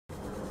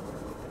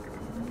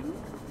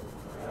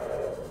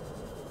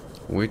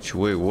Which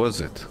way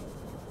was it?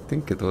 I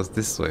think it was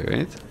this way,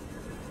 right?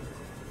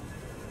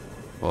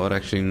 Or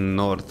actually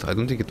north. I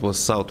don't think it was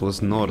south, it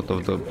was north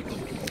of the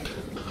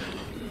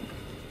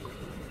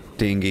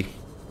thingy.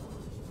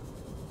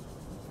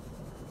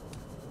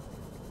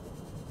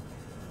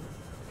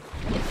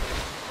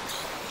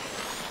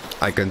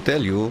 I can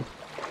tell you,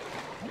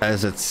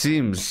 as it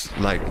seems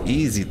like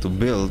easy to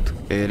build,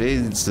 it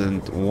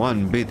isn't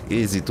one bit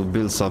easy to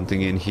build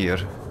something in here.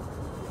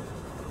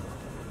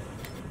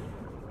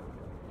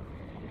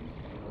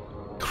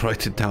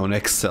 Write it down,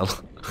 Excel.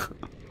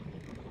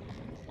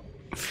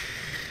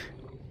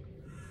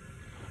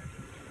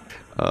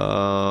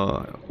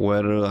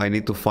 Where I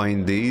need to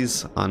find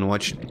these and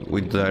watch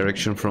with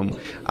direction from.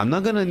 I'm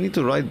not gonna need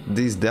to write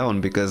these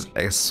down because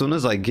as soon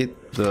as I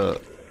get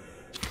the...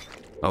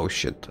 Oh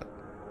shit.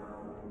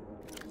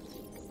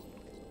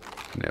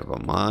 Never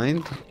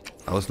mind.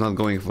 I was not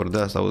going for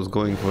this, I was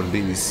going for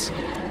these.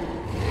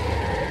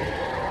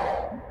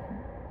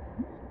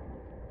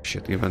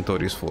 Shit,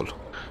 inventory is full.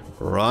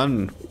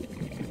 Run!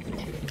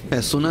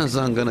 As soon as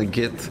I'm gonna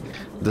get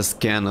the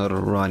scanner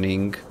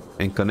running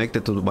and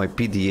connected to my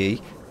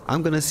PDA,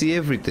 I'm gonna see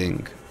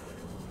everything.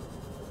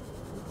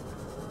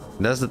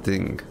 That's the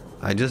thing.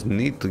 I just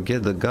need to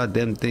get the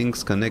goddamn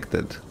things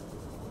connected.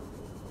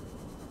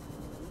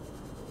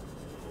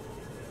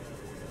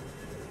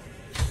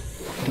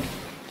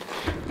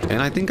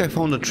 And I think I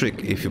found a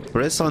trick. If you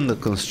press on the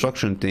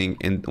construction thing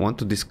and want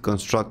to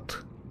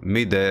deconstruct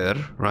mid-air,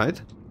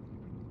 right?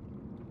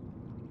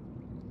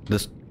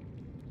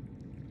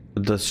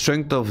 The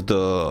strength of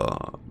the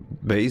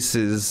base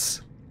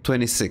is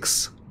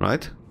 26,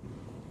 right?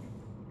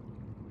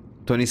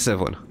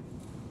 27.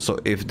 So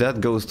if that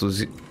goes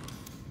to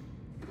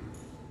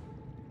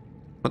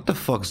what the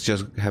fuck's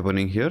just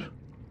happening here?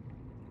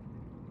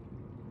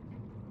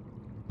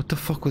 What the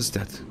fuck was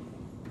that?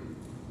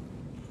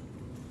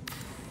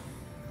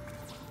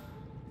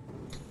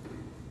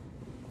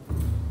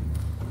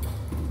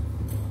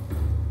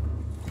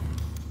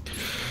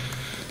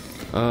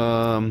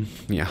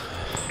 Yeah,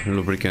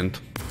 lubricant.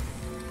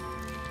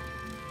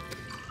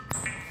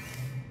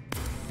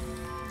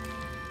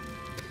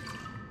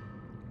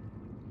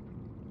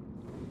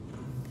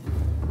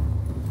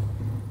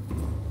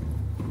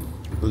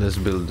 Let's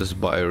build this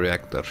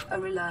bioreactor. A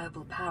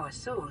reliable power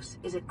source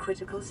is a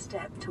critical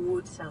step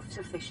towards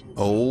self-sufficiency.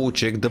 Oh,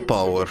 check the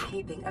power. Consider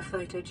keeping a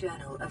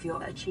photojournal of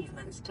your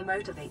achievements to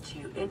motivate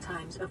you in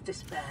times of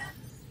despair.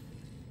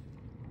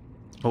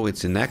 Oh,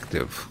 it's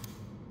inactive.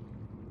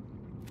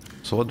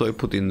 So what do I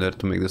put in there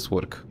to make this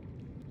work?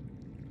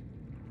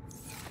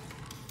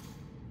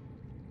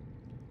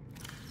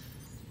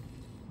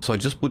 So I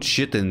just put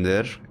shit in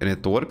there and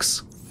it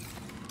works?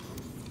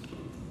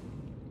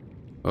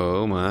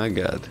 Oh my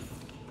god.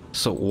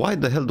 So why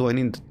the hell do I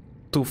need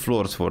 2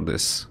 floors for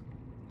this?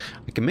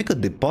 I can make a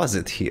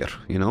deposit here,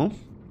 you know?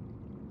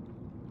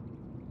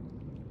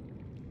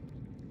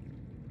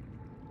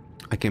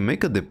 I can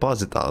make a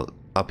deposit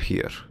up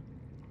here.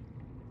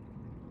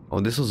 Oh,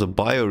 this was a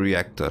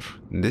bioreactor.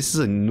 This is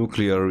a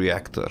nuclear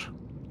reactor.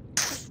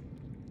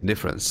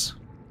 Difference.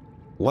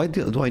 Why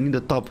do I need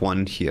the top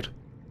one here?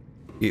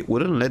 It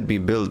wouldn't let me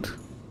build.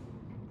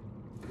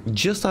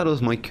 Just out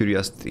of my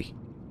curiosity.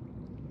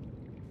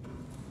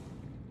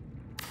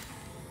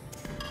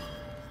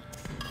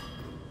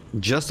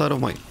 Just out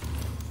of my...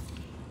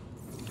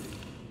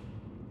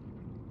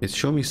 It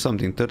showed me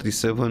something.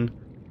 37.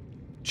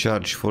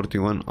 Charge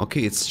 41.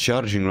 Okay, it's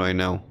charging right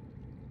now.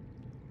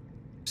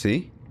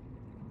 See?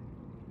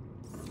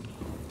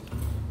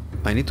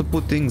 I need to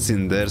put things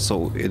in there,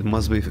 so it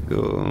must be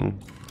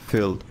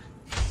filled.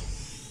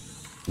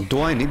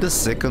 Do I need a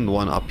second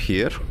one up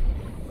here?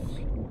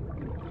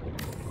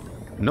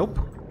 Nope.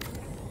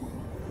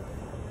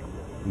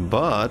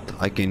 But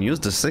I can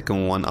use the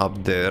second one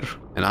up there,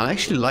 and I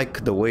actually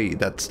like the way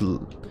that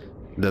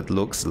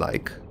looks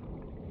like.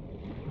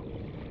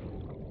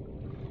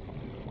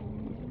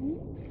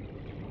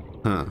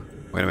 Huh.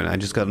 Wait a minute, I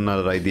just got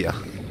another idea.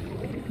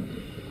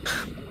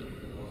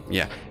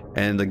 Yeah.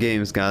 And the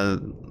game's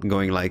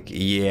going like,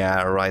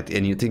 yeah, right,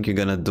 and you think you're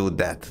gonna do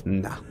that?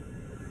 Nah.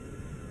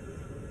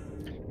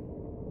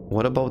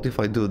 What about if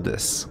I do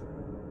this?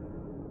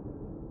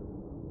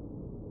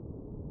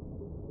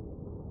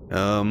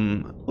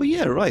 Oh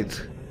yeah,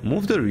 right.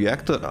 Move the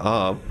reactor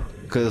up,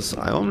 because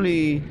I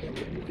only...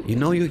 You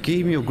know, you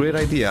gave me a great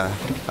idea,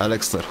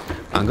 Alexter.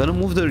 I'm gonna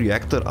move the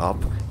reactor up,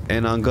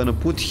 and I'm gonna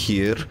put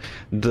here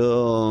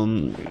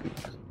the...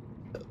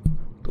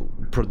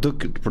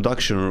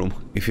 production room,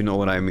 if you know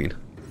what I mean.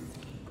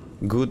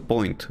 Good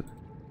point.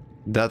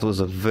 That was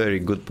a very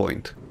good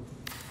point.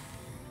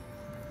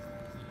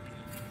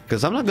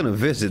 Because I'm not gonna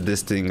visit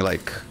this thing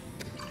like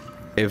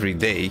every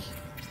day.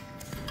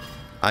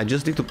 I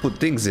just need to put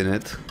things in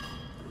it.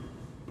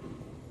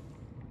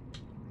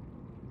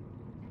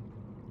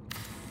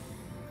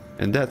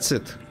 And that's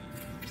it.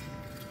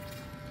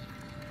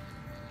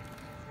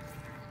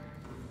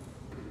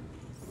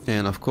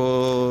 And of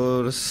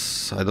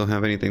course, I don't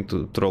have anything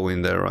to throw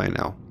in there right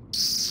now.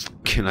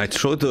 Can I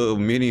throw the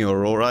mini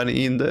Aurora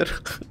in there?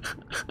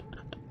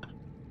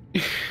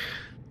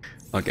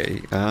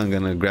 Okay, I'm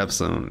gonna grab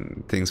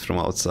some things from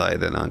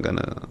outside and I'm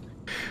gonna...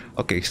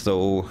 Okay,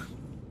 so...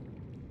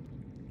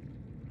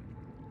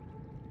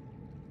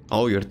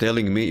 Oh, you're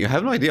telling me... You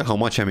have no idea how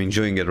much I'm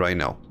enjoying it right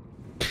now.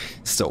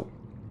 So,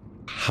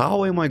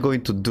 how am I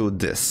going to do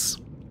this?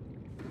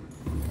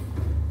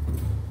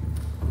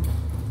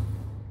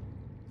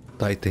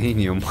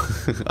 Titanium.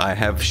 I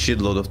have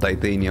shitload of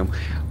titanium.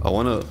 I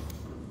wanna...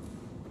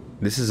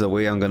 This is a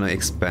way I'm gonna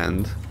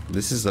expand.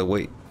 This is a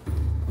way...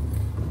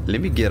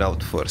 Let me get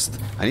out first.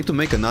 I need to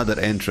make another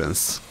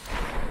entrance.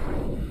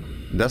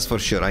 That's for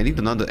sure. I need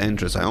another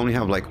entrance. I only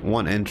have like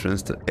one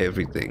entrance to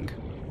everything.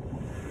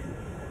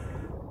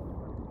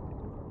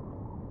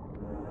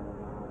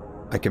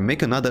 I can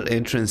make another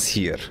entrance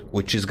here,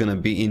 which is gonna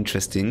be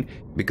interesting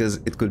because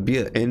it could be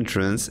an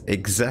entrance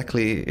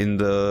exactly in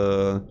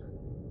the...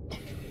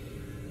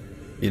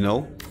 You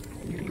know?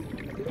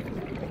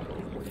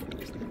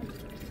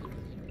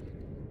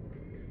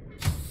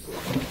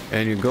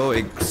 And you go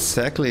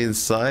exactly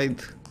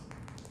inside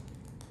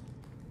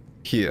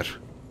here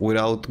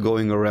without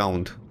going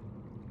around.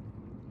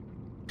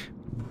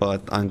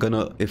 But I'm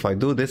gonna, if I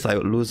do this, I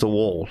lose a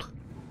wall,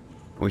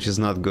 which is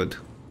not good.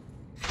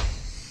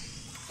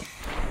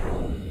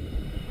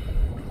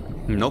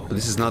 Nope,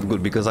 this is not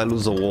good because I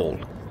lose a wall.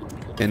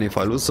 And if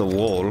I lose a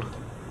wall,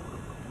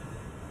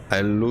 I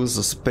lose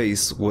a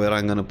space where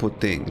I'm gonna put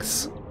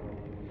things.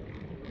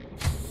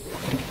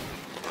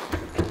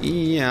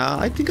 Yeah,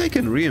 I think I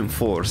can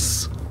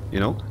reinforce,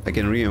 you know? I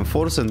can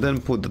reinforce and then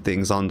put the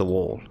things on the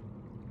wall.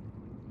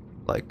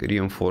 Like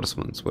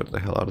reinforcements. Where the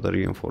hell are the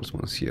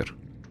reinforcements here?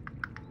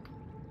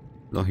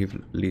 Don't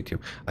have lithium.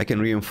 I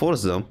can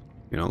reinforce them,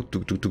 you know,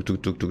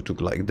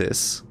 tuk, like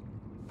this.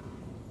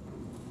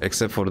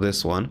 Except for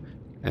this one.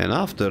 And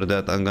after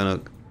that, I'm gonna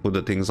put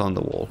the things on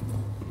the wall.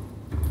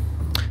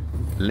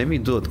 Let me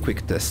do a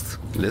quick test.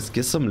 Let's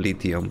get some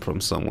lithium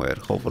from somewhere.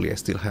 Hopefully I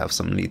still have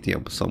some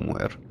lithium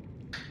somewhere.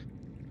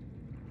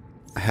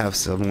 I have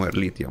somewhere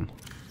lithium.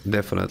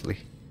 Definitely.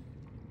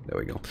 There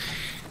we go.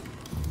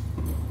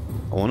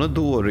 I want to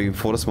do a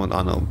reinforcement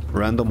on a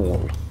random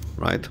wall,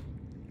 right?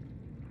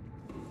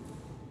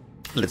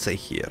 Let's say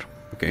here.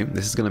 Okay,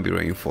 this is gonna be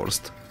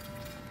reinforced.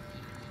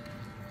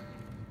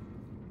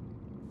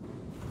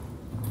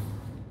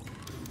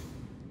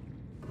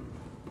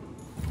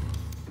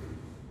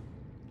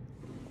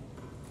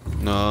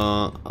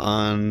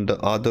 And the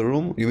other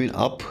room? You mean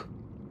up?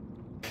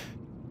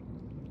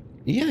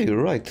 Yeah,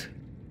 you're right.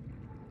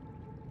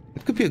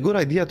 It could be a good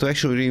idea to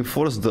actually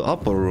reinforce the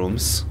upper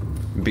rooms,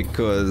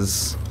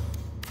 because...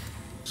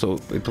 So,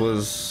 it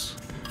was...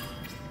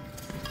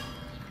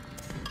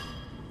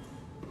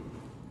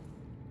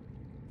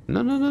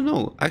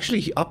 No.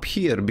 Actually, up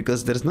here,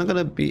 because there's not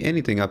gonna be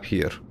anything up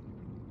here.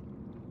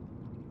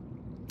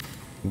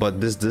 But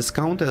does this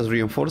count as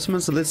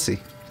reinforcements? Let's see.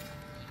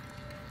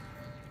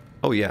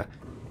 Oh yeah.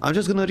 I'm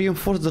just gonna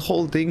reinforce the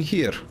whole thing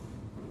here.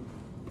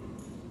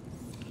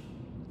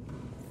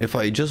 If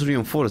I just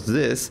reinforce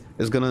this,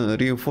 it's gonna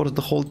reinforce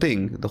the whole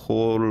thing, the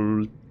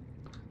whole...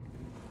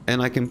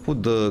 And I can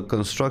put the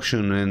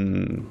construction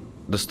and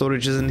the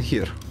storages in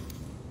here.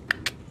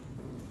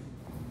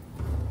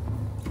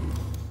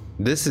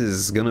 This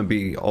is gonna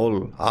be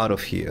all out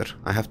of here.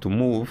 I have to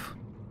move.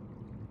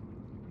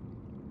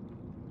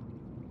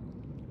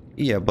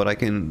 Yeah, but I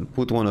can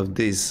put one of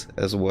these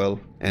as well,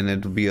 and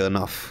it'll be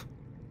enough.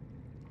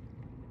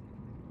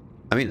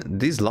 I mean,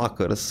 these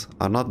lockers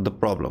are not the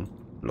problem.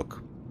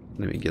 Look.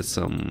 Let me get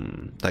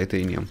some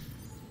titanium.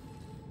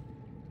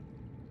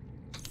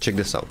 Check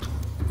this out.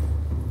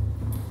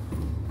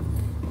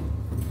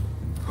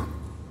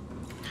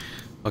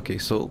 Okay,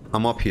 so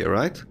I'm up here,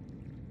 right?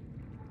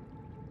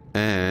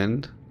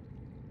 And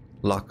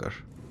locker,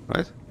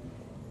 right?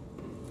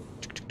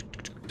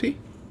 See?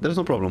 There's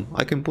no problem.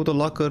 I can put a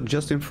locker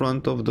just in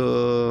front of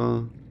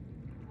the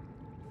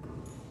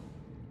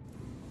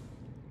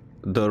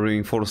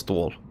reinforced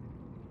wall.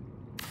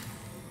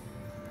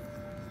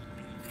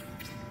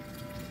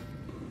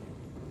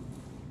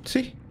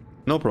 See?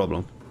 No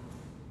problem.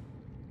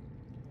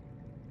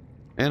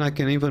 And I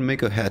can even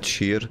make a hatch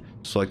here,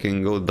 so I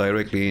can go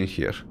directly in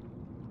here.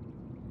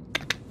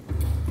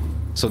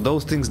 So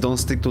those things don't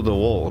stick to the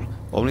wall.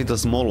 Only the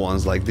small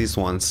ones, like these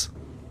ones,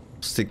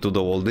 stick to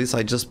the wall. This,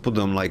 I just put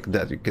them like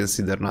that. You can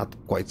see they're not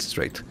quite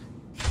straight.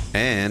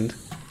 And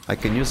I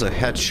can use a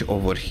hatch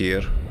over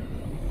here.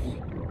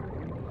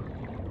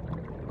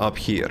 Up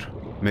here.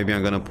 Maybe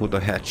I'm gonna put a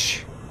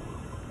hatch.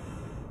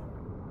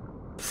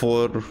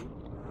 For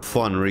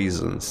fun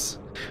reasons.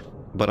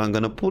 But I'm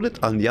gonna put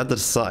it on the other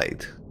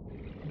side.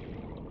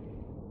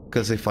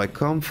 Because if I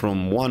come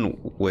from one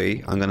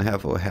way, I'm gonna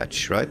have a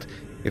hatch, right?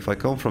 If I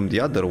come from the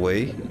other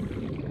way,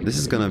 this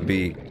is gonna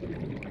be...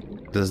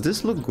 Does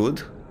this look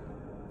good?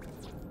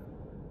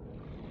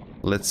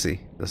 Let's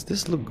see. Does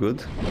this look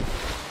good?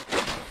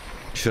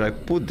 Should I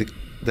put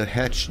the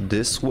hatch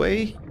this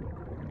way?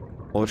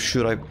 Or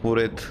should I put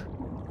it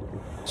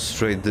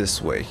straight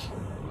this way?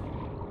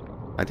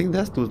 I think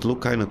that would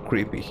look kind of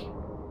creepy.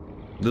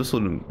 This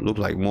would look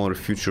like more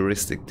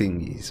futuristic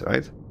thingies,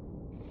 right?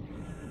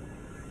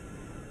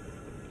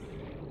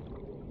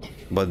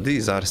 But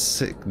these are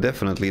sick,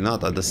 definitely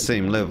not at the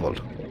same level.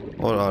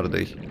 Or are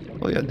they?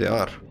 Oh yeah, they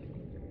are.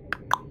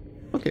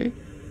 Okay.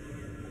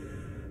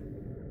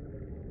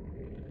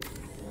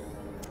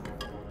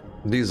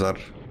 These are...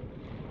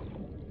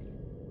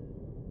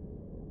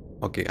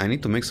 Okay, I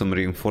need to make some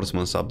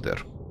reinforcements up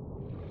there.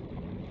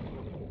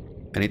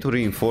 I need to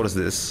reinforce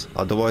this,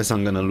 otherwise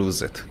I'm gonna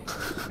lose it.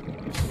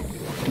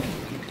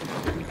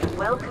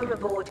 Welcome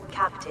aboard,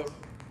 Captain.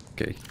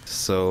 Okay,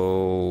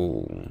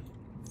 so...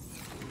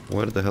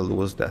 Where the hell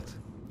was that?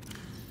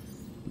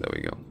 There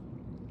we go.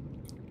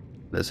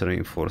 Let's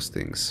reinforce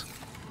things.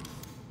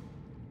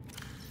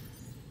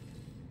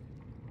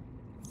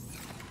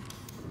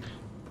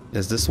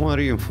 Is this one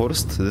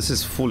reinforced? This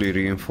is fully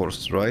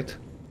reinforced, right?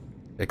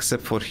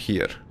 Except for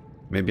here.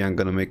 Maybe I'm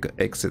gonna make an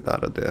exit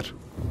out of there.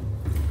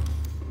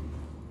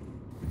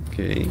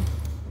 Okay.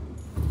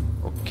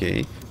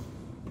 Okay.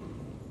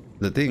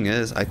 The thing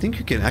is, I think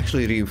you can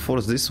actually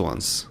reinforce these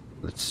ones.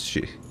 Let's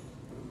see.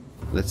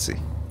 Let's see.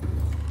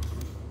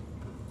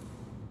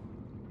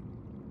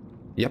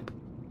 Yep.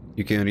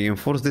 You can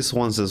reinforce these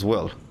ones as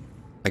well.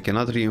 I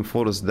cannot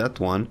reinforce that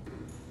one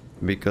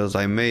because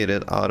I made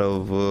it out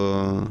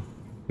of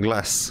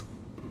glass.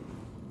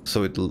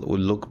 So it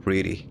will look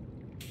pretty.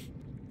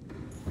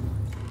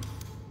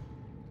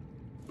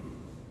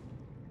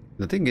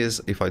 The thing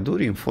is, if I do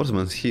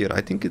reinforcements here,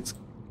 I think it's...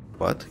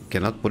 What?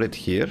 Cannot put it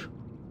here?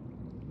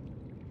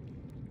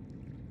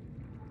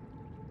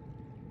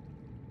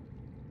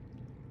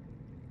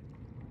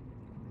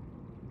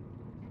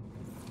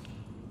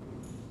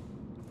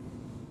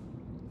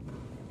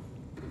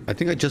 I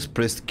think I just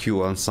pressed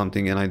Q on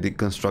something and I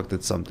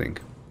deconstructed something.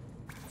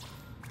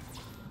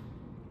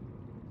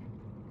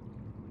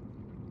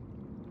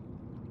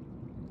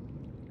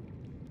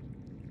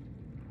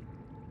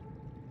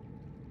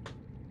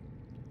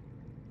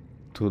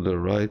 To the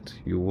right,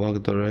 you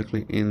walk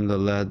directly in the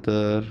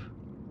ladder.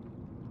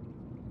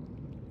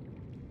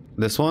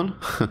 This one?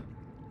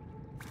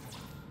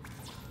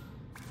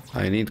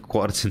 I need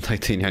quartz and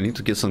titanium. I need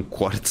to get some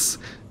quartz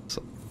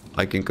so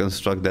I can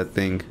construct that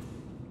thing.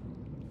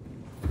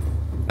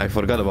 I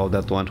forgot about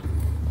that one.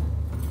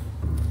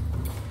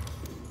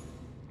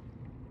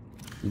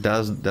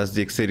 That's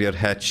the exterior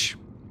hatch.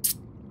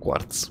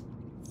 Quartz.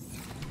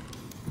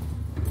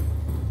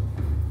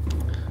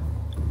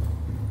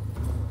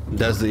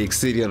 That's the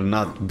exterior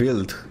not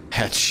build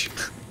hatch.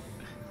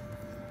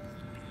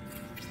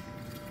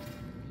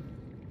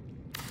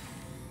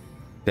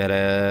 That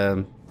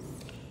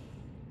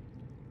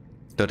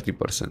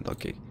 30%,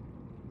 okay.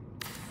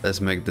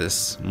 Let's make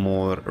this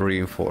more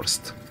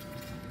reinforced.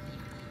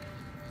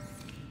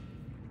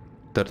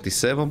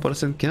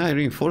 37%. Can I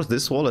reinforce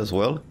this wall as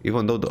well?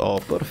 Even though the... Oh,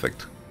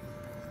 perfect.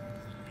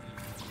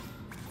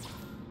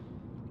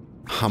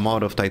 I'm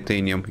out of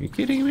titanium. You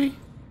kidding me?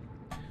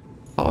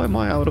 How am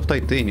I out of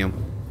titanium?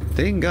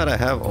 Thank God I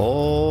have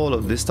all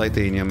of this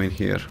titanium in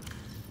here.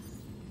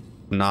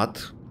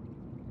 Not.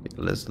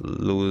 Let's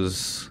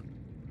lose...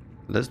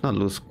 Let's not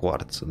lose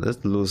quartz.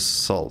 Let's lose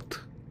salt.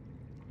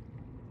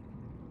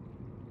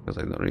 Because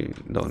I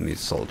don't need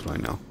salt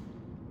right now.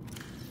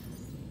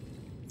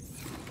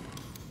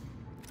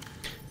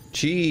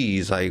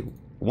 Jeez, I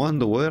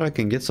wonder where I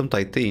can get some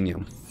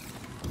titanium.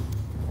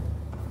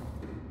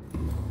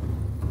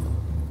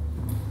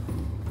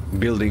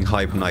 Building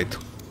hype night.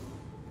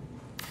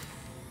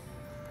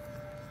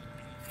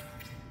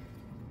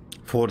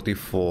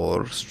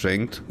 44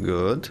 strength,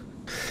 good.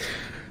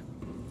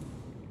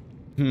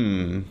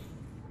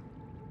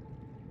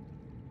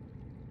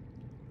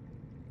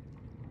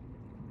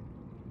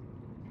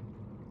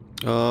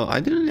 I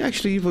didn't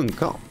actually even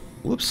count.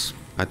 Whoops.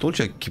 I told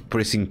you I keep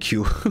pressing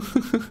Q.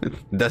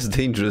 That's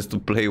dangerous to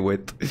play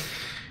with.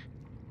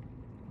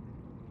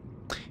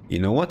 You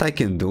know what I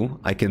can do?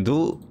 I can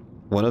do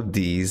one of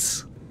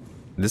these.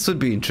 This would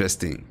be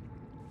interesting.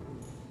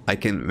 I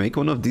can make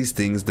one of these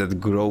things that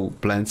grow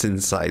plants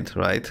inside,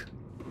 right?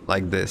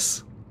 Like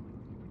this.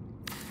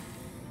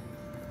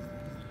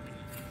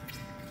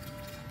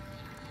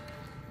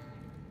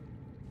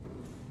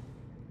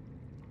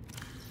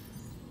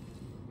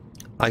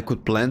 I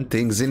could plant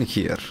things in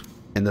here.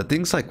 And the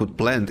things I could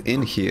plant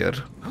in here,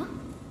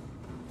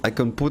 I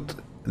can put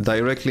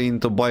directly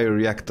into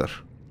bioreactor.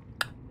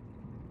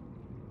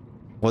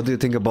 What do you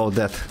think about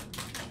that?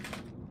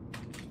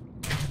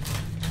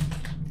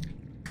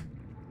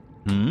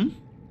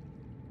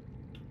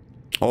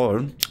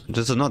 Or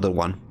just another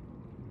one.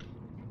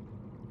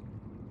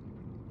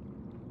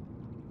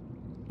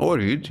 Or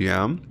it,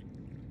 yeah.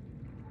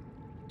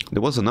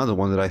 There was another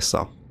one that I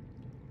saw.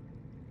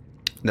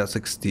 That's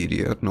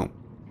exterior. No.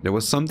 There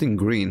was something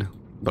green,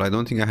 but I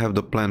don't think I have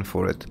the plan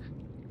for it.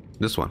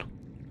 This one.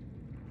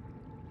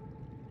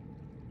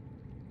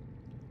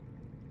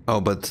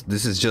 Oh, but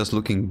this is just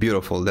looking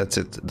beautiful. That's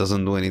it.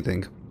 Doesn't do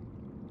anything.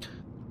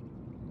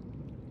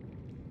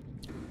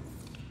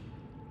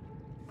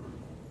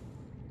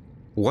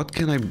 What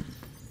can I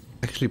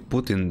actually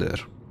put in there?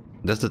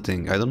 That's the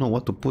thing. I don't know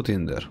what to put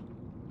in there.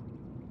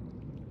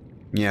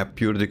 Yeah,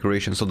 pure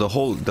decoration. So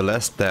the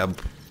last tab.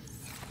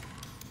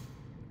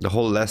 The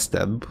whole last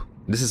tab.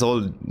 This is all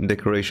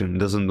decoration.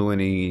 Doesn't do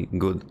any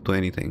good to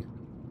anything.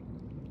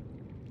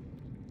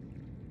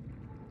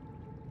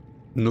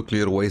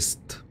 Nuclear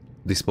waste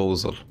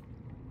disposal.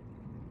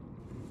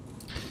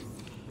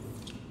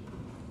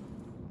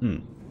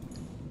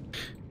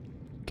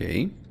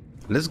 Okay.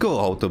 Let's go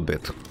out a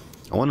bit.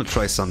 I want to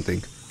try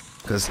something.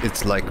 Because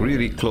it's like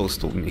really close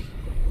to me.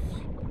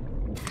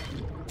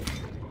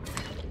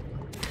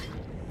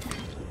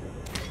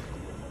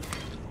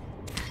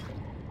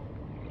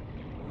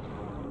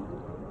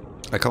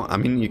 I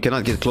mean, you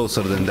cannot get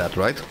closer than that,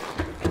 right?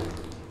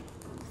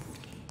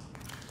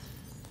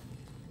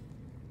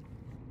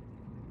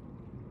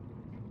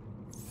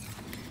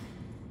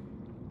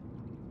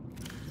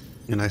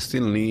 And I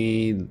still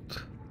need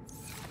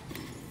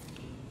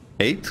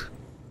 8?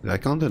 Did I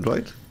count it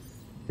right?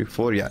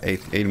 Before, yeah,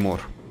 8 more.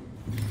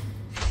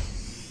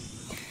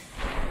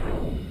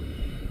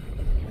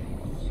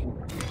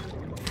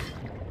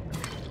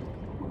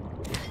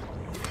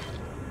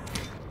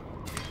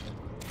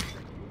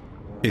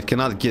 It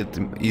cannot get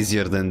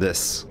easier than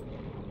this.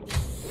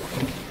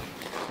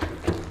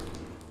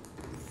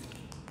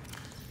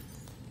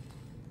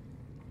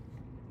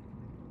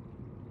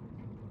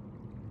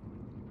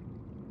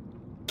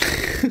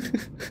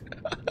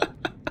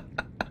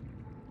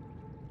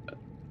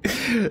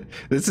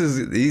 This is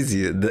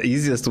easy, the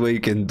easiest way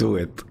you can do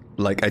it.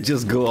 Like, I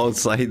just go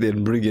outside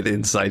and bring it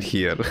inside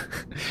here.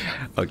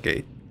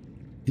 Okay.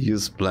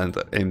 Use plant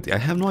empty. I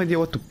have no idea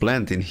what to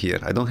plant in here.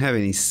 I don't have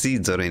any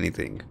seeds or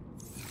anything.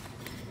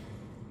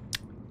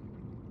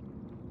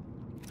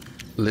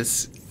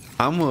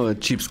 I'm a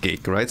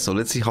cheapskate, right? So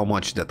let's see how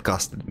much that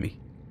costed me.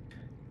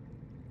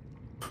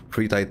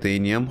 3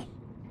 titanium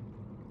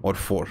or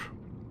 4.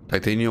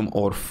 Titanium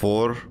or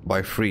 4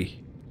 by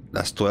 3.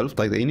 That's 12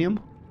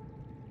 titanium.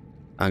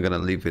 I'm gonna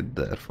leave it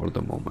there for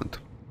the moment.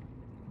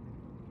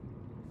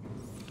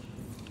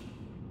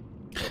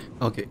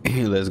 Okay,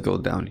 let's go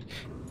down.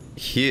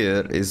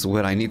 Here is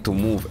where I need to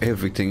move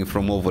everything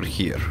from over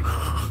here.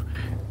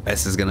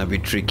 This is gonna be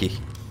tricky.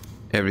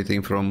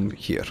 Everything from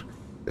here.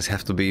 This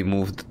have to be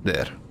moved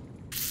there.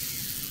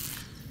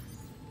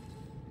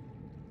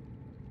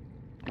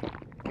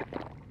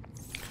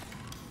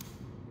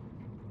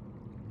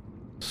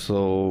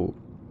 So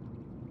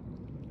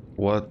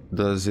what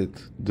does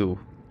it do?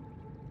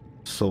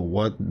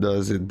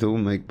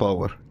 Make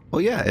power. Oh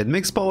yeah, it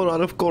makes power out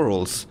of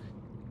corals.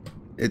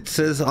 It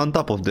says on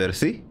top of there,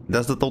 see?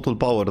 That's the total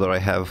power that I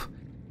have.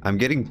 I'm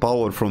getting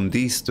power from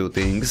these two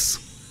things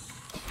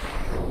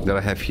that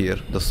I have here.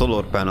 The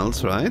solar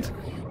panels, right?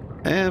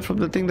 And from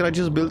the thing that I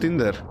just built in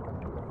there.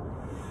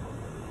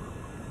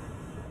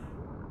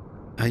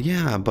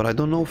 Yeah, but I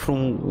don't know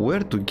from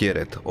where to get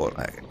it. Or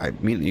I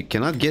mean, you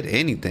cannot get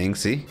anything,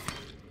 see?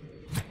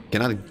 You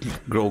cannot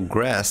grow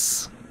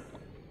grass.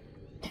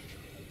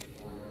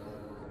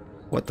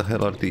 What the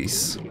hell are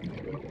these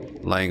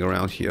lying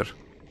around here?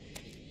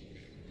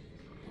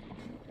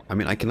 I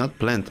mean, I cannot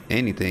plant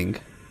anything.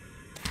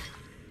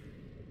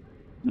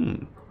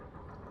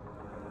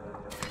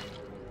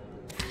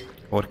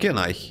 Or can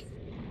I?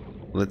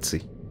 Let's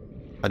see.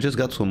 I just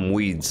got some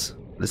weeds.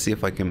 Let's see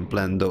if I can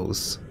plant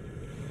those.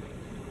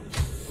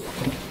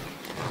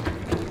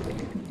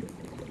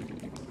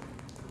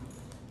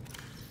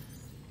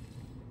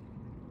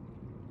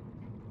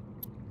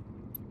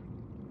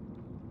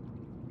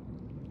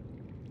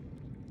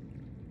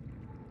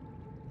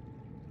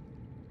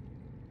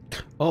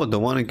 Oh, the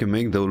one I can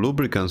make the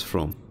lubricants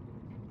from.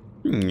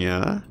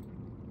 Yeah.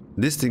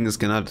 This thing is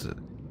cannot...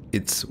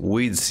 It's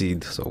weed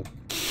seed, so...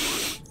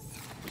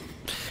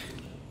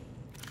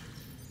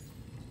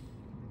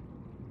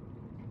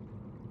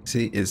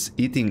 See, it's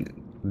eating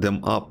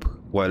them up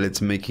while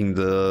it's making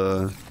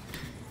the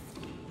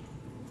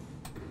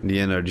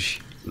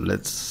energy.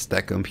 Let's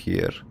stack them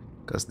here,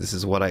 because this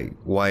is why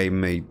I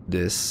made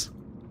this.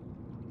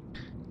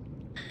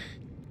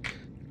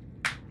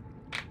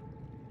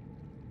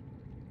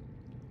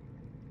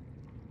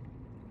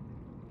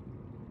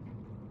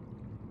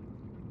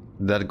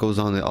 That goes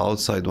on the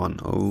outside one.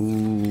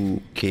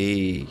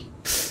 Okay.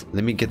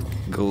 Let me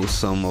go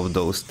some of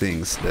those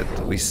things that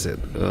we said.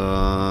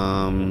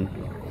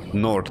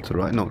 North,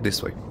 right? No,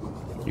 this way.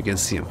 You can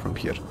see them from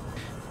here.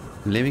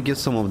 Let me get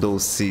some of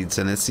those seeds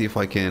and let's see if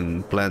I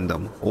can plant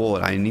them. Oh,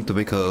 I need to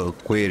make an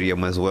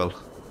aquarium as well.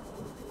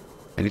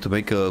 I need to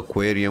make an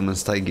aquarium and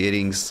start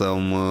getting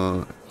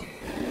some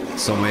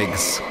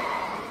eggs.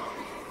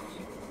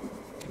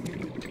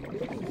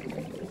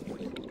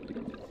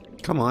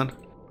 Come on.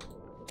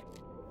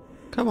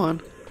 Come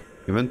on.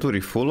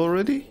 Inventory full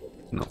already?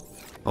 No.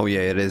 Oh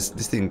yeah, it is.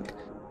 These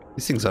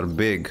things are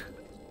big.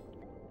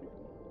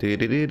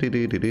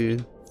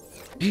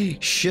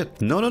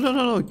 Shit.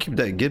 No. Keep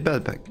that. Get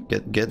that back.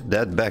 Get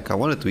that back. I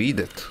wanted to eat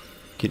it.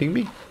 Kidding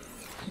me?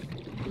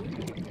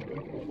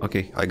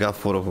 Okay, I got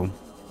 4 of them.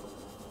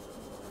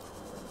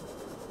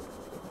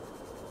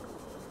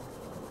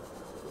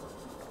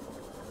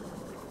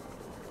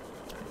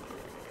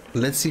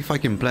 Let's see if I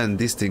can plant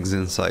these things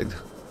inside.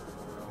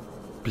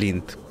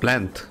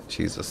 Plant.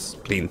 Jesus,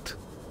 plant.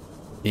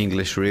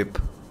 English rip.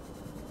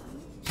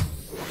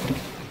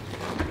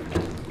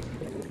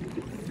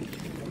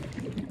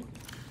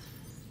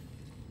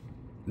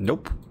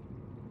 Nope.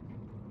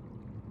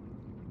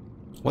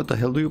 What the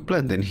hell do you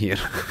plant in here?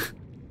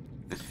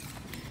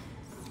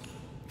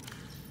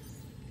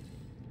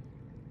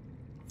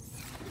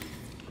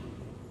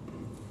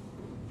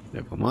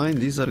 Never mind,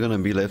 these are gonna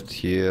be left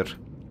here.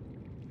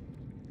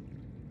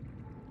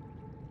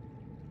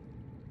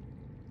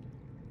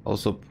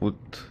 Also put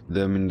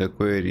them in the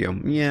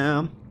aquarium.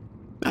 Yeah,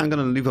 I'm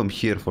gonna leave them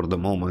here for the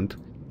moment.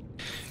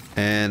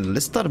 And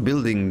let's start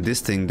building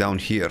this thing down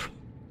here.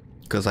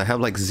 Because I have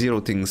like 0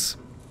 things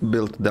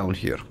built down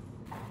here.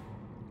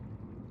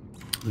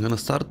 I'm gonna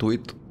start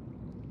with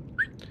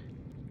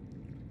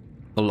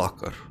a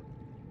locker.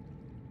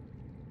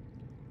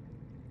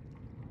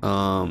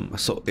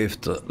 So if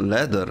the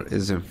ladder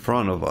is in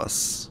front of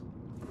us,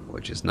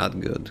 which is not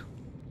good,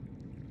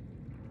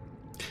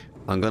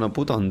 I'm gonna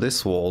put on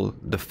this wall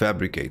the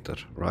fabricator,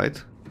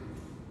 right?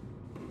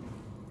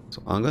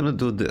 So I'm gonna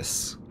do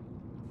this.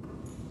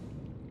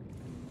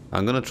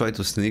 I'm gonna try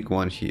to sneak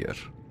one here.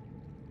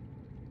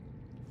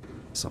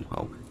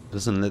 Somehow.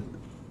 Doesn't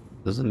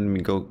let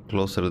me go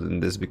closer than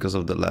this because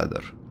of the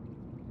ladder.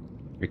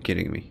 You're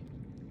kidding me.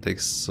 It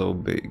takes so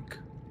big.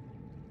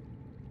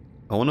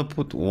 I wanna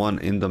put one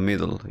in the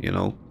middle, you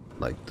know?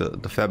 Like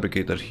the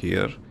fabricator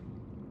here.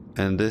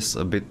 And this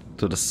a bit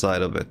to the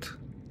side of it.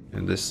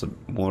 And this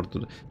more to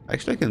the...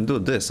 Actually, I can do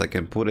this. I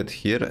can put it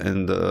here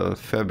and the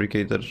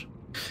fabricator...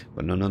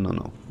 But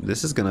no.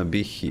 This is gonna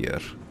be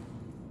here.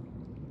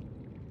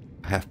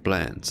 I have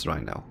plans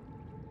right now.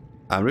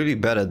 I'm really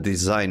bad at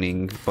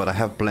designing, but I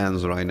have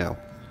plans right now.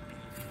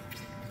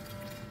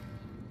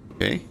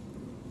 Okay.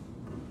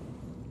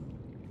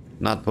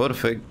 Not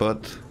perfect,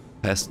 but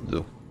has to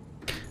do.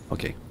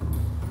 Okay.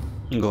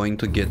 I'm going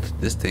to get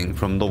this thing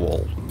from the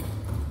wall.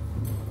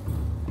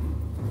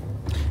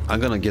 I'm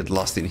gonna get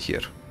lost in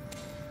here.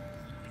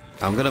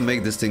 I'm gonna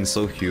make this thing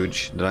so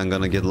huge that I'm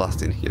gonna get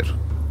lost in here.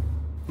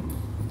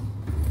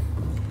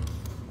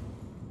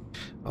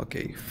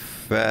 Okay,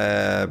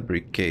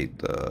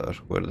 fabricator.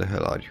 Where the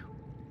hell are you?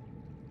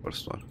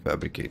 First one,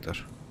 fabricator.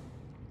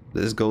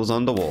 This goes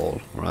on the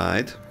wall,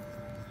 right?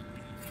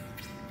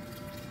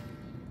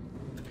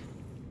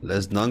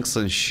 Let's dunk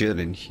some shit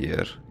in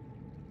here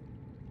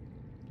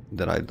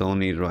that I don't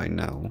need right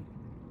now,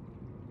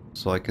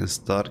 so I can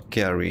start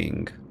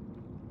carrying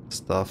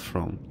stuff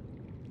from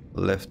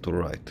left to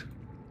right.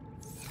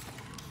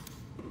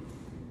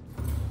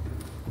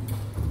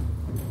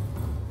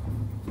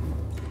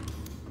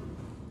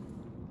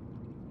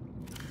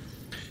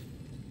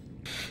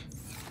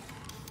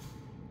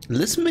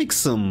 Let's make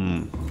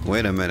some...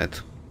 Wait a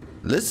minute.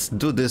 Let's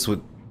do this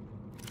with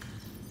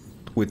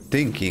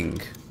thinking,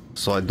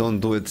 so I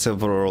don't do it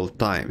several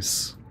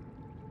times.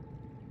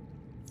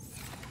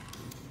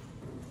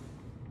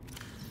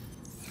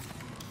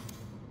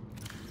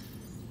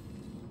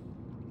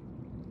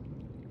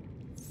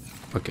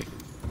 Okay.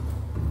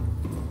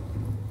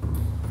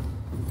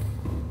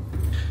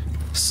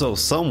 So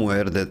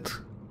somewhere that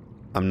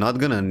I'm not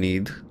gonna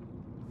need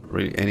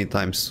really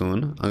anytime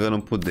soon, I'm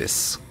gonna put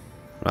this,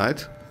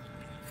 right?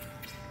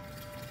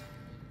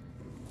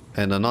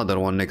 And another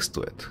one next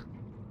to it.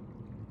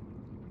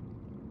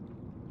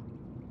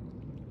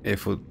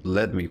 If it would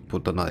let me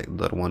put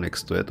another one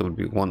next to it, it would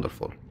be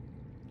wonderful.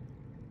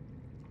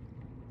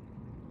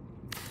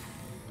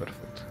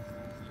 Perfect.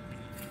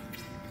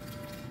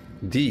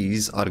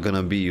 These are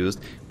gonna be used.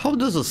 How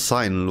does a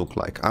sign look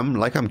like?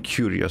 I'm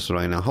curious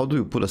right now. How do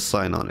you put a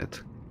sign on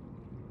it?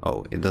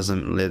 Oh, it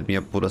doesn't let me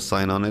put a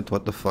sign on it?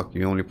 What the fuck?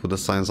 You only put the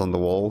signs on the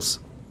walls?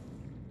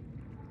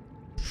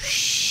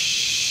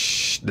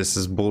 Shh, this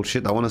is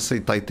bullshit. I want to say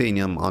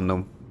titanium on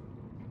them.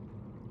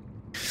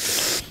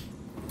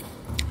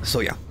 So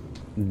yeah,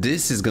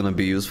 this is gonna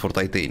be used for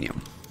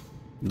titanium.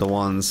 The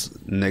ones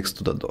next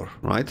to the door,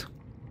 right?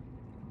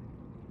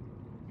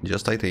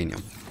 Just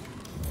titanium.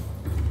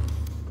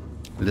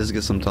 Let's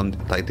get some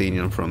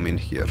titanium from in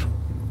here.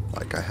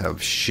 Like, I have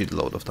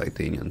shitload of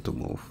titanium to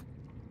move.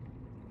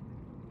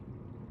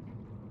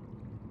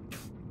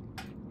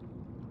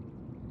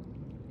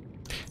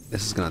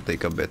 This is gonna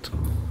take a bit.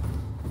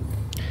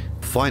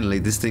 Finally,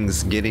 this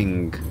thing's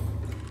getting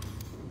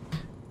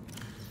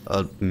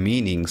a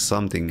meaning,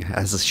 something,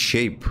 has a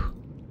shape.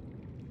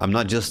 I'm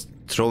not just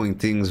throwing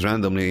things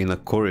randomly in a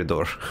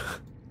corridor.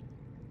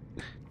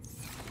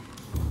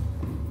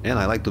 And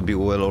I like to be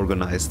well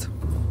organized.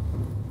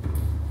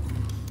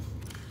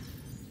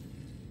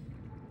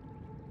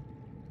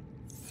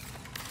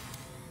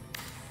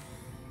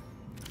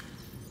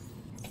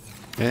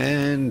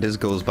 And this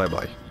goes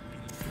bye-bye.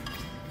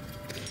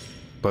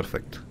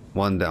 Perfect.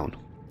 One down.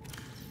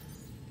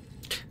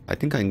 I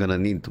think I'm gonna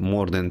need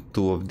more than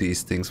 2 of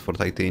these things for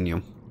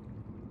titanium.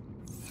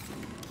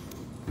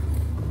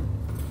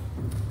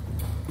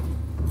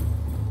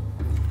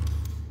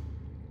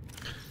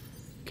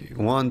 Okay,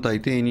 1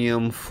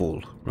 titanium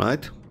full,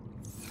 right?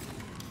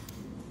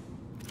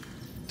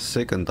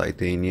 Second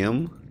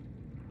titanium.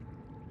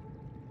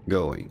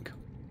 Going.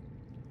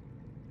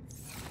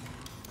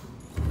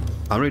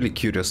 I'm really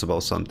curious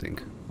about something.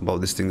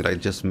 About this thing that I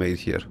just made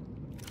here.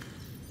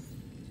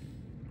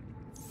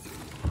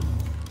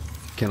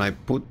 Can I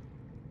put...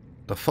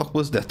 The fuck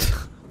was that?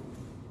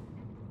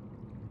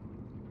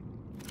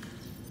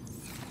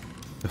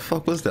 The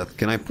fuck was that?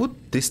 Can I put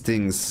these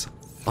things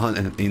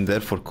on in there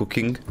for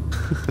cooking?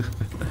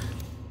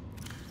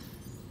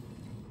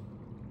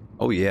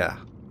 Oh yeah.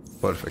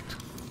 Perfect.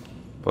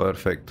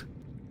 Perfect.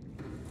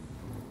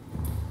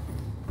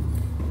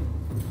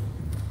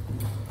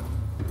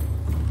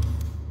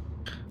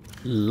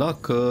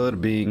 Locker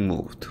being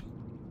moved.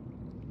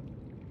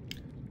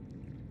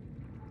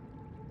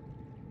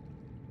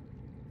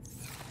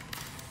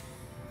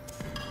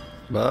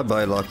 Bye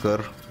bye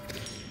locker.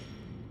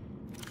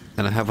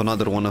 And I have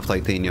another one of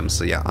titanium,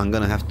 so yeah, I'm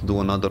gonna have to do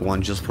another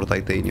one just for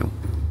titanium.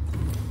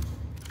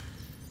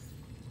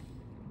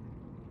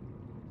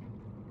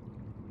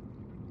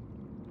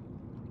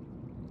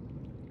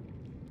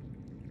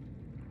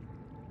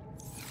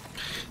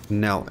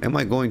 Now, am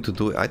I going to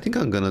do it? I think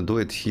I'm gonna do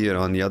it here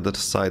on the other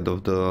side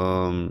of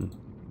the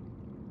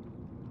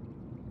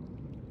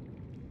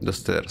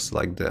stairs,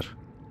 like there.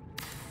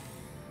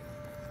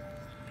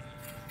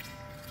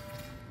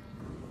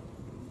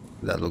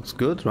 That looks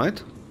good,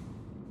 right?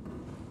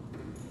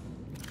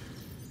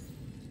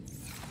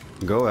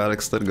 Go,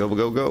 Alexter, go,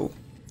 go, go.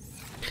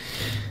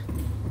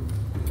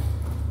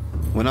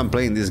 When I'm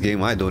playing this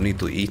game, I don't need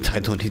to eat, I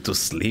don't need to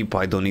sleep,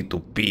 I don't need to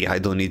pee, I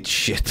don't need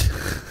shit.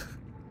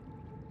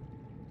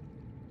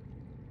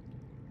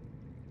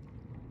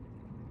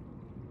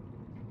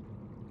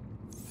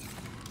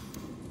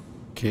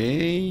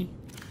 Okay.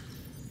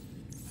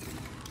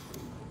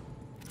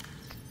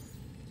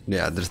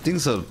 Yeah, there's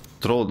things are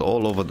thrown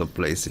all over the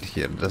place in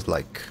here. There's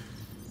like...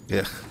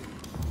 Yeah.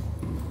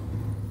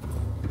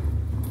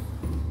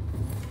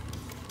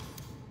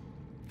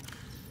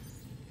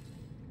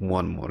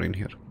 One more in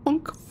here.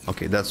 Punk.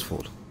 Okay, that's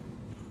full.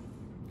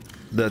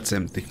 That's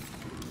empty.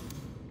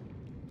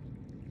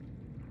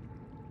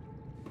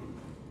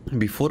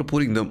 Before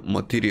putting the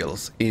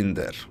materials in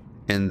there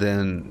and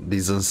then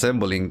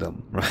disassembling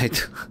them,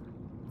 right?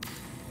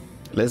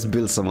 Let's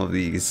build some of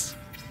these.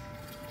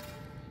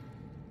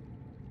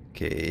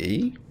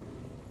 Okay.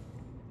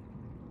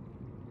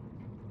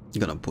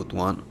 Gonna put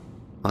one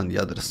on the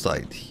other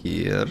side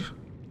here.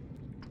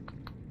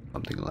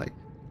 Something like...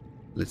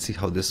 Let's see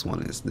how this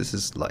one is. This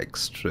is like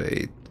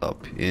straight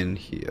up in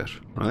here,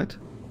 right?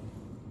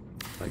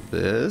 Like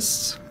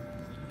this.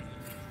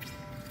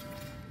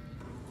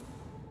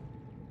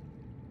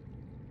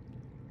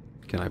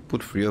 Can I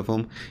put 3 of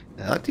them?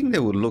 I think they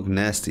would look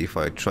nasty if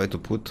I try to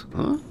put...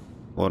 Huh?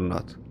 Or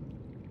not.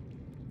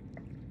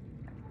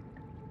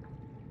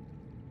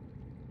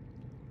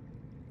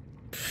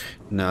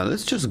 Now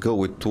let's just go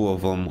with 2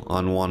 of them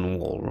on one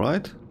wall,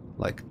 right?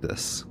 Like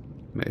this.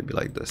 Maybe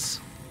like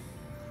this.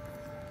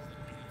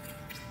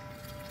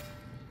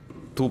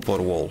 2 per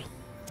wall.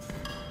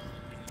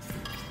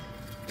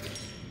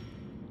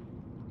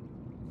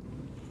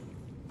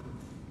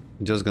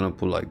 Just gonna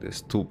put like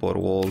this, 2 per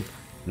wall.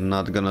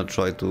 Not gonna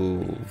try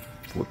to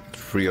put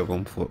 3 of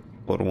them for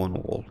one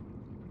wall.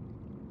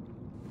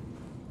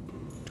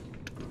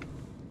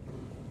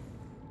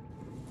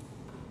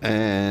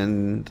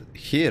 And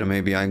here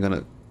maybe I'm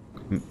gonna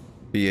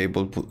be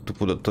able to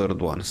put a 3rd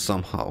one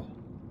somehow.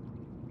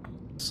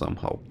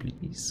 Somehow,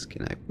 please.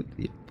 Can I put...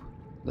 Yep.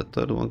 The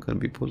 3rd one can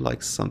be put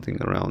like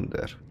something around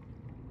there.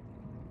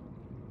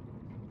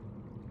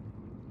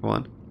 Come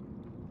on.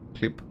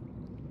 Clip.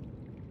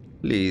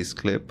 Please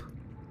clip.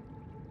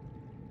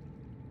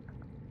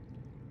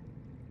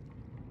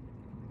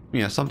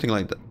 Yeah, something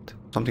like that.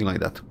 Something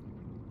like that.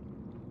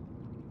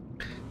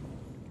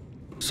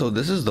 So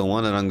this is the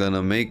one that I'm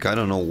gonna make, I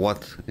don't know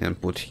what, and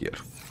put here.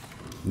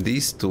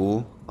 These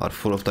 2 are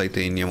full of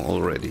titanium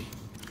already.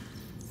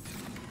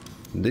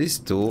 These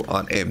 2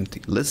 are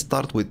empty. Let's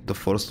start with the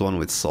first one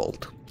with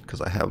salt,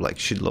 because I have like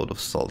shitload of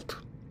salt.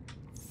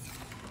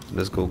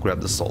 Let's go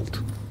grab the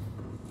salt.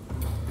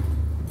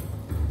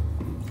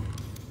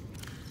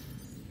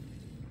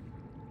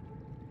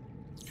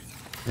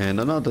 And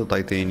another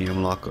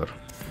titanium locker.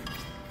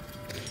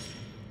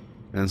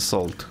 And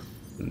salt.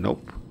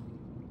 Nope.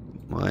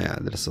 Oh yeah,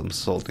 there's some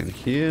salt in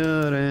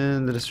here,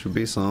 and there should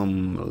be a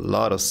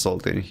lot of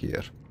salt in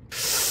here.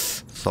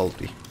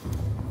 Salty.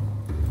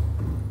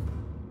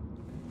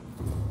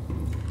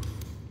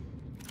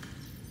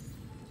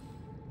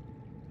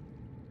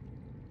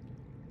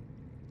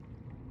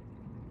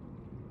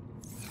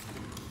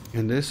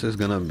 And this is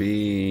gonna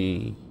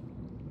be...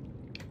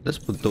 Let's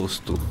put those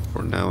 2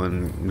 for now,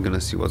 and I'm gonna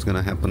see what's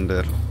gonna happen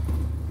there.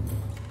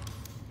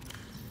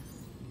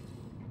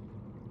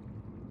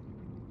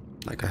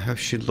 Like, I have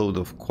shitload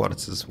of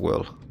quartz as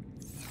well.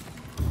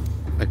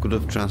 I could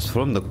have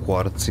transformed the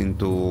quartz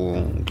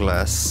into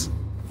glass,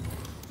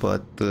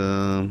 but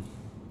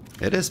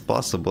it is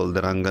possible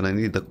that I'm gonna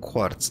need the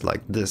quartz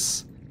like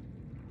this.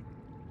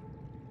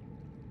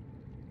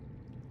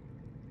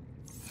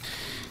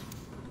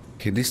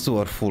 Okay, these two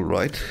are full,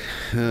 right?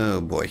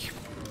 Oh boy.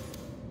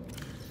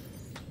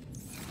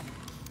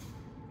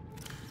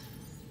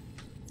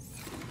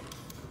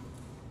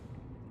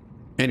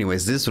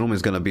 Anyways, this room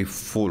is gonna be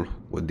full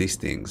with these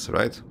things,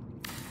 right?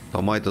 So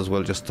I might as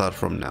well just start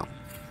from now.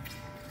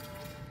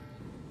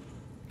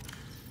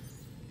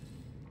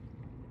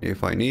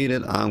 If I need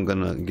it, I'm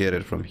gonna get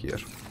it from here.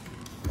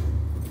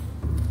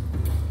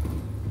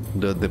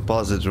 The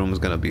deposit room is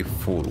gonna be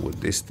full with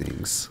these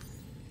things.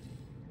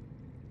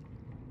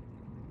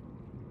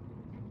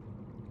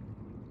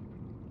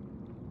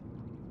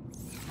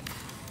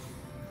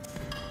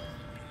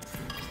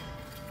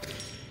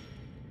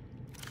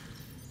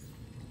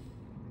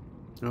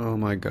 Oh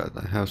my god,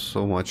 I have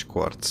so much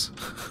quartz.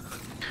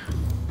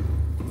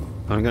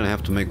 I'm gonna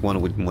have to make one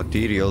with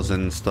materials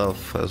and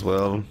stuff as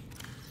well.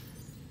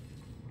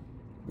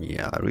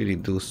 Yeah, I really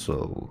do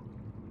so.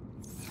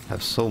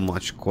 Have so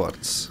much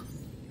quartz.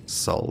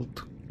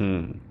 Salt.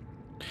 I'm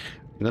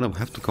gonna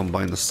have to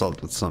combine the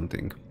salt with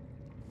something.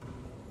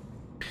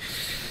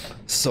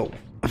 So,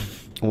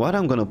 what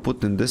I'm gonna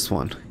put in this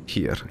one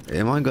here?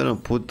 Am I gonna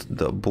put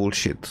the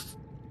bullshit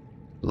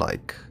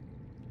like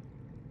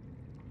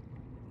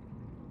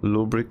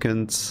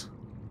lubricants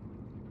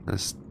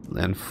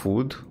and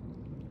food?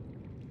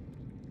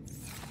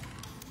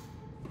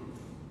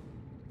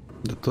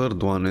 The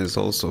third one is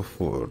also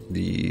for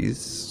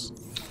these.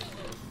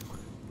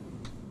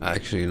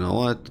 Actually, you know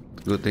what?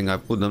 Good thing I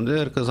put them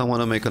there because I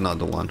want to make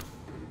another one.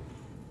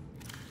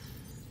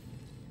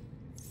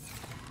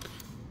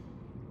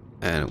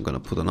 And I'm gonna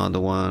put another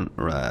one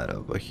right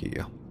over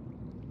here.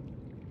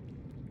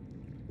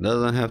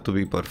 Doesn't have to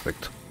be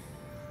perfect.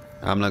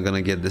 I'm not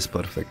gonna get this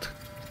perfect.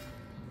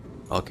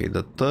 Okay,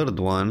 the third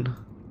one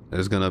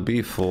is gonna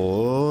be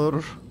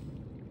for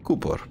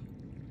Cooper.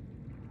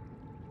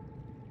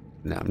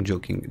 Nah, I'm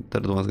joking.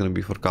 Third one's gonna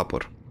be for copper.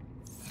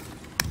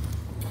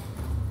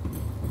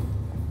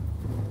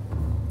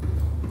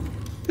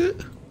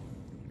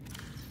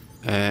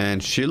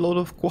 And shitload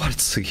of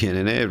quartz again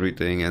and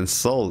everything, and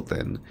salt,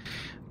 and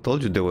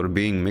told you they were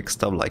being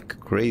mixed up like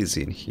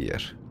crazy in here.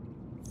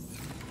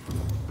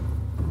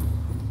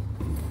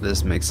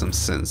 Let's make some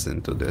sense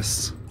into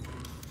this.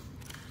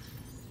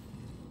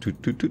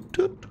 Toot toot toot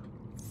toot.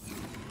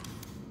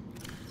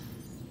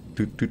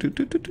 Toot toot toot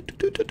toot toot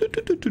toot toot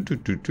toot toot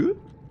toot toot.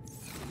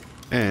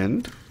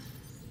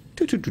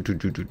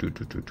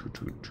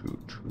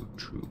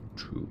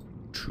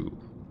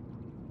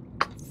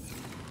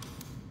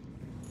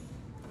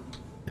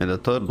 And and the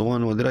third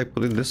one, what did I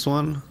put in this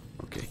one?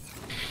 Okay.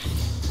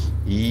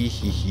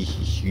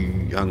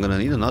 I'm gonna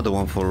need another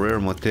one for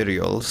rare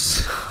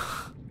materials.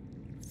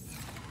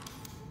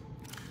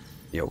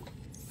 Yo,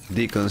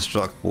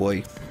 deconstruct,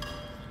 boy.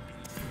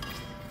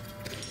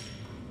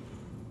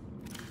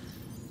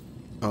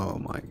 Oh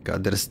my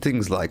god, there's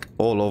things like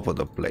all over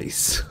the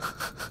place.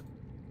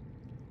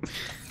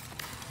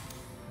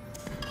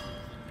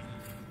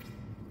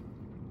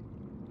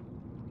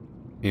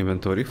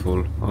 Inventory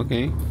full,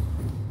 okay.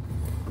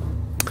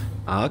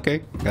 Okay,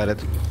 got it.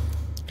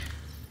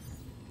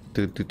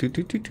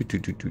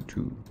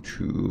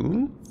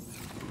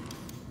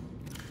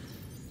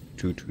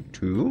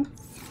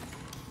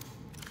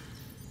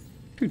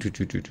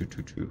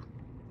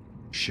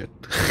 Shit.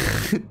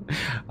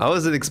 I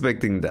wasn't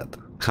expecting that.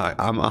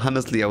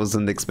 Honestly, I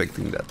wasn't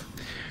expecting that.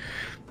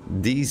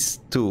 These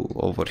two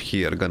over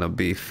here are gonna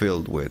be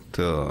filled with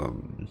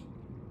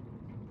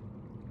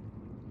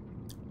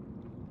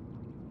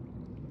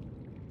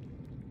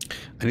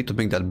I need to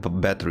make that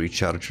battery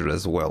charger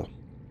as well.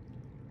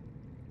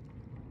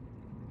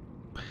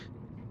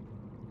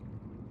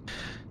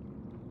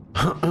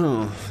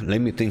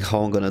 Let me think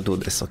how I'm gonna do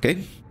this,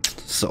 okay?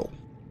 So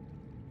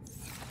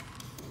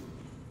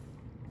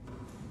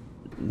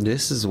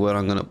this is where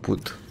I'm gonna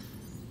put.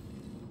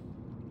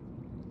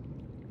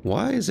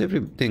 Why is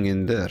everything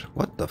in there?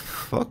 What the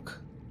fuck?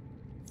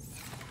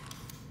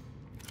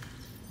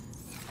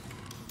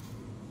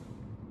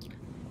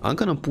 I'm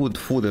gonna put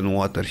food and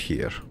water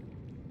here.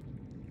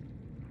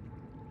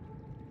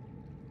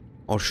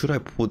 Or should I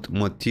put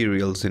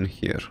materials in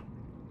here?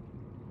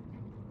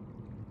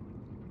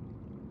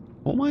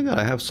 Oh my god,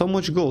 I have so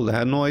much gold, I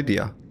had no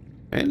idea.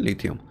 And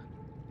lithium.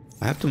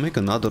 I have to make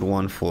another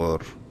one for...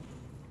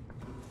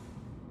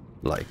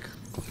 like,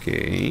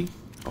 okay,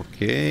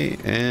 okay,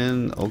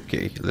 and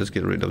okay. Let's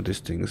get rid of these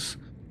things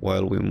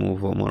while we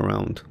move them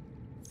around.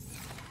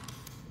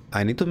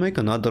 I need to make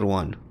another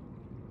one.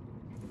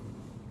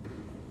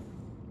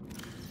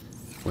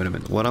 Wait a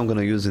minute, what I'm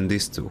gonna use in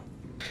these two?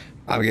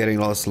 I'm getting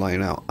lost line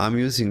now. I'm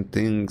using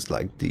things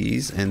like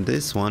these, and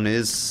this one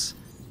is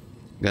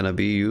gonna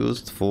be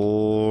used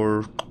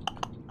for...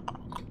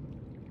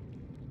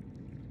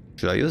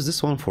 should I use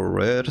this one for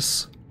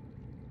rares?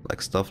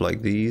 Like stuff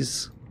like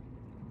these.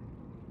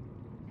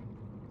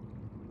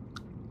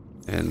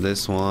 And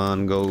this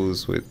one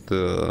goes with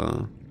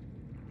the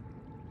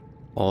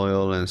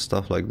oil and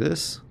stuff like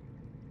this.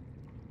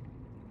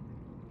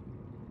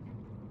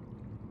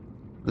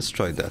 Let's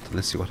try that.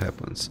 Let's see what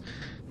happens.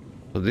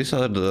 So these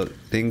are the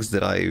things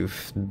that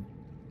I've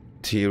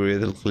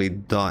theoretically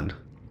done.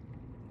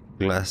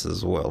 Glass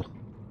as well.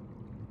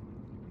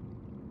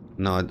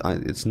 No,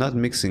 it's not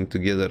mixing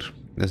together.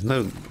 There's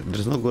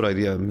no good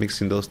idea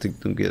mixing those things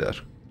together.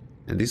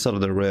 And these are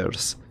the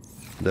rares.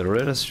 The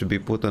rares should be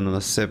put on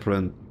a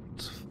separate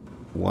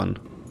one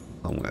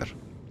somewhere.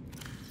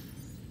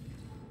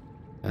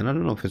 And I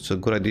don't know if it's a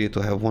good idea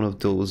to have one of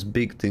those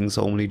big things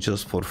only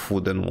just for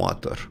food and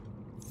water.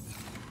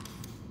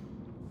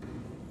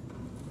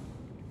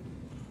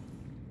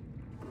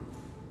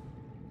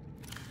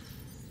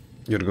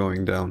 You're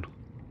going down.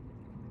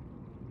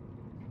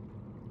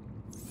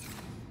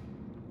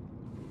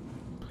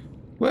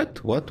 What?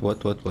 Okay.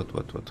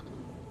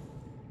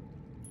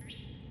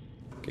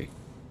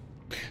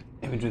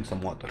 Let me drink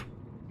some water.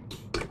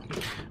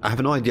 I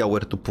have no idea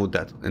where to put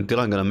that until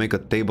I'm gonna make a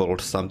table or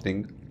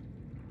something.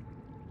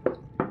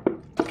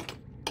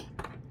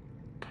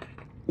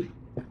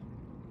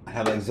 I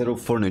have like zero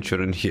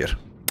furniture in here.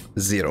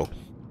 Zero.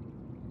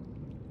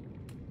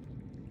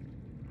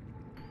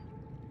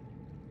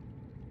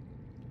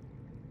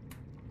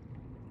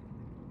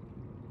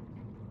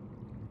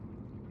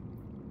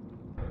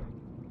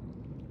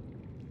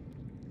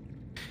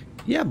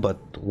 Yeah, but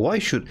why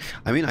should...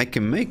 I mean, I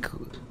can make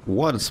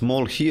one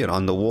small here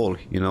on the wall,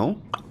 you know?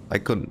 I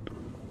could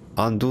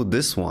undo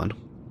this one.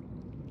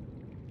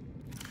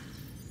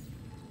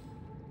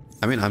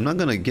 I mean, I'm not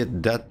gonna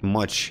get that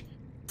much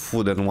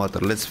food and water.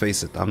 Let's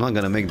face it, I'm not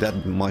gonna make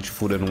that much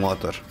food and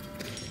water.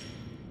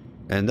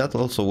 And that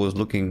also was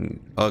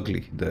looking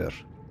ugly there.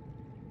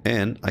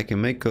 And I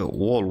can make a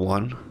wall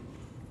one.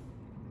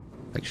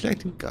 Actually, I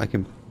think I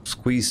can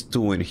squeeze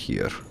two in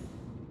here.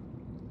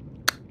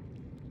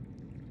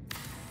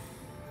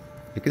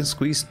 I can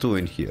squeeze two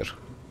in here.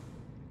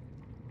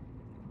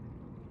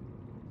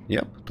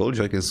 Yep, told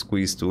you I can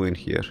squeeze two in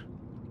here.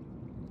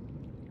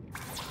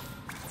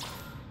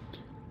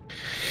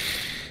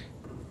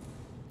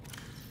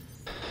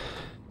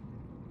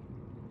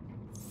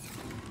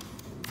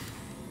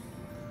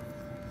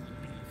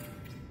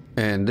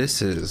 And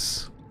this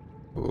is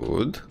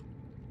food.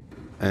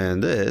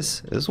 And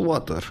this is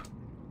water.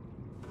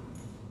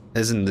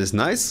 Isn't this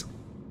nice?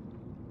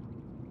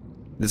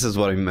 This is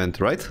what I meant,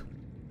 right?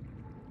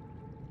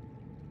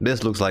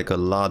 This looks like a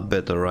lot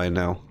better right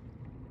now.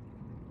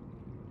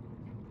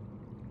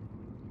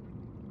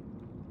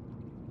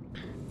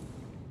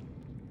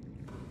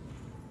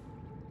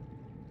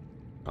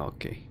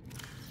 Okay.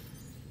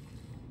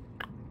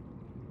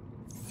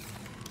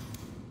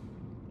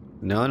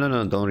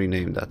 No, don't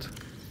rename that.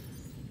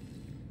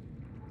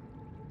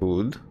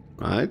 Food,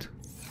 right?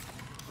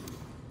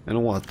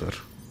 And water.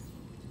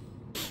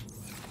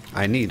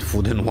 I need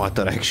food and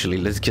water actually.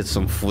 Let's get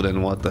some food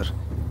and water.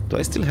 Do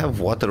I still have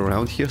water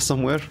around here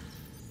somewhere?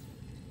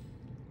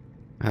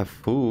 I have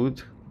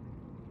food.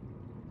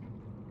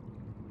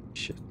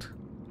 Shit.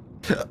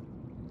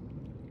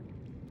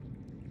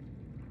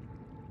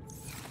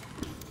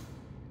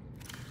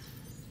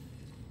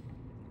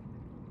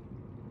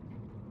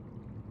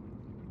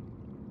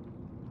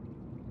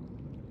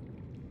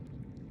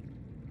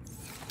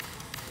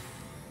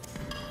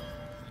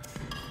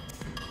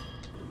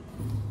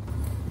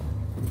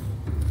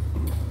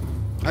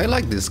 I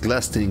like this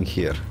glass thing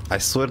here. I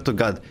swear to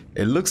God,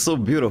 it looks so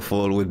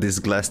beautiful with this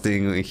glass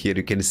thing here.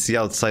 You can see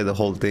outside the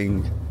whole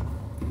thing.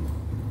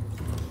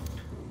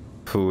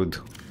 Food.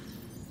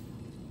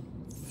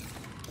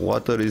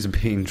 Water is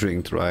being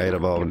drinked right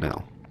about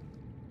now.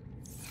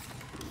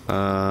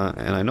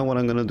 And I know what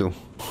I'm gonna do.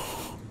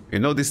 You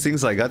know these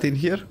things I got in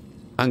here?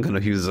 I'm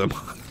gonna use them.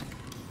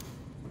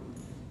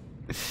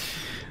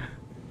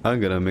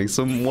 I'm gonna make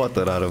some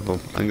water out of them.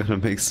 I'm gonna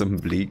make some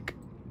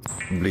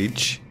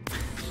bleach.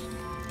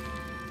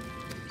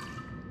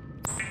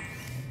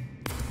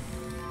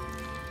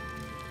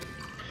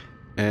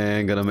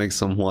 And gonna make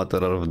some water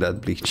out of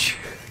that bleach.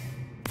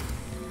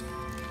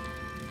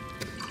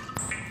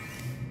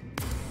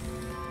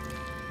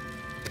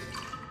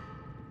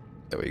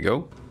 There we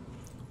go.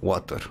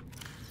 Water.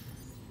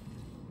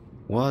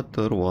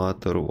 Water.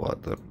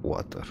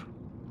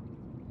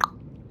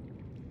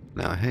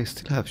 Now I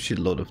still have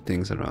shitload of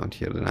things around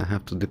here that I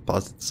have to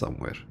deposit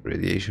somewhere.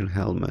 Radiation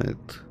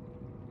helmet.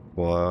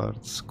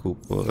 Quartz.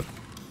 Cooper.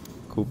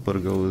 Cooper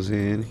goes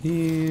in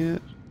here.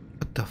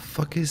 What the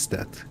fuck is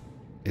that?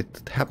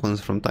 It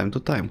happens from time to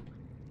time.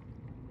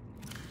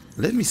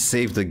 Let me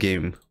save the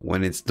game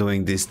when it's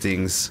doing these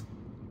things.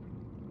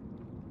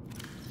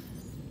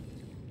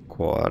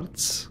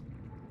 Quartz.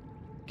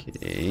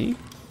 Okay.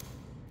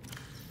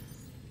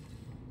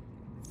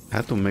 I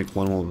have to make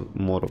one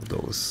more of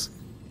those.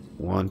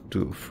 1,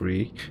 2,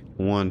 3.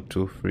 1,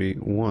 2, 3.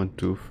 1,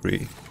 2,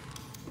 3.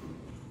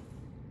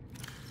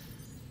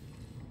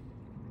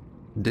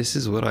 This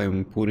is where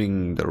I'm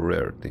putting the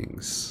rare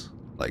things.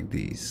 Like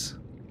these.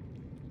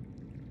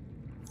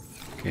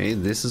 Okay,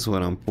 this is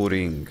where I'm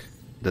putting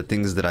the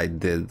things that I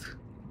did.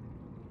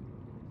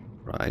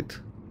 Right?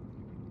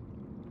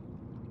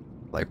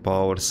 Like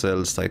power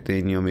cells,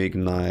 titanium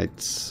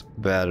ignites,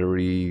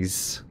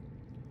 batteries,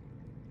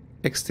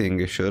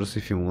 extinguishers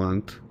if you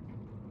want.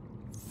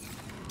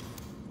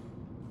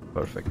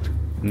 Perfect.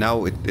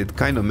 Now it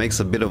kind of makes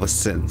a bit of a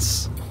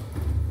sense.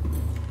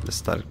 Let's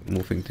start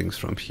moving things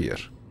from here.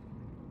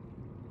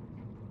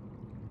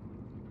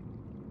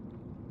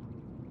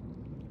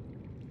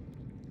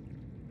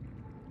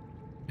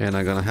 And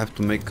I'm gonna have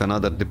to make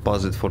another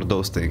deposit for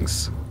those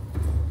things.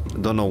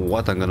 Don't know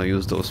what I'm gonna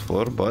use those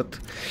for, but...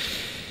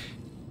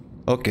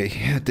 Okay,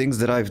 things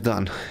that I've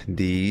done.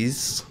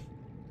 These...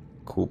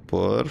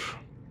 Cooper...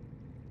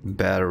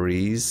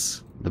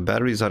 Batteries... The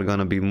batteries are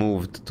gonna be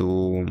moved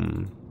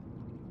to...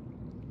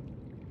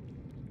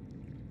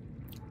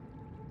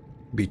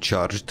 be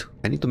charged.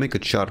 I need to make a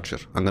charger.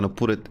 I'm gonna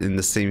put it in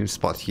the same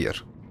spot here.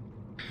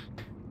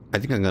 I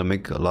think I'm gonna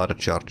make a lot of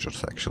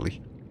chargers,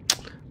 actually.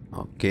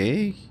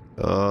 Okay...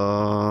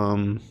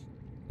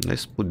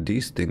 let's put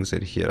these things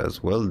in here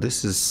as well.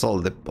 This is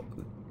salt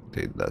deposit.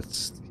 Okay,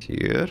 that's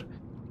here.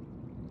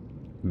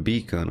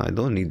 Beacon, I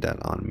don't need that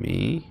on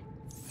me.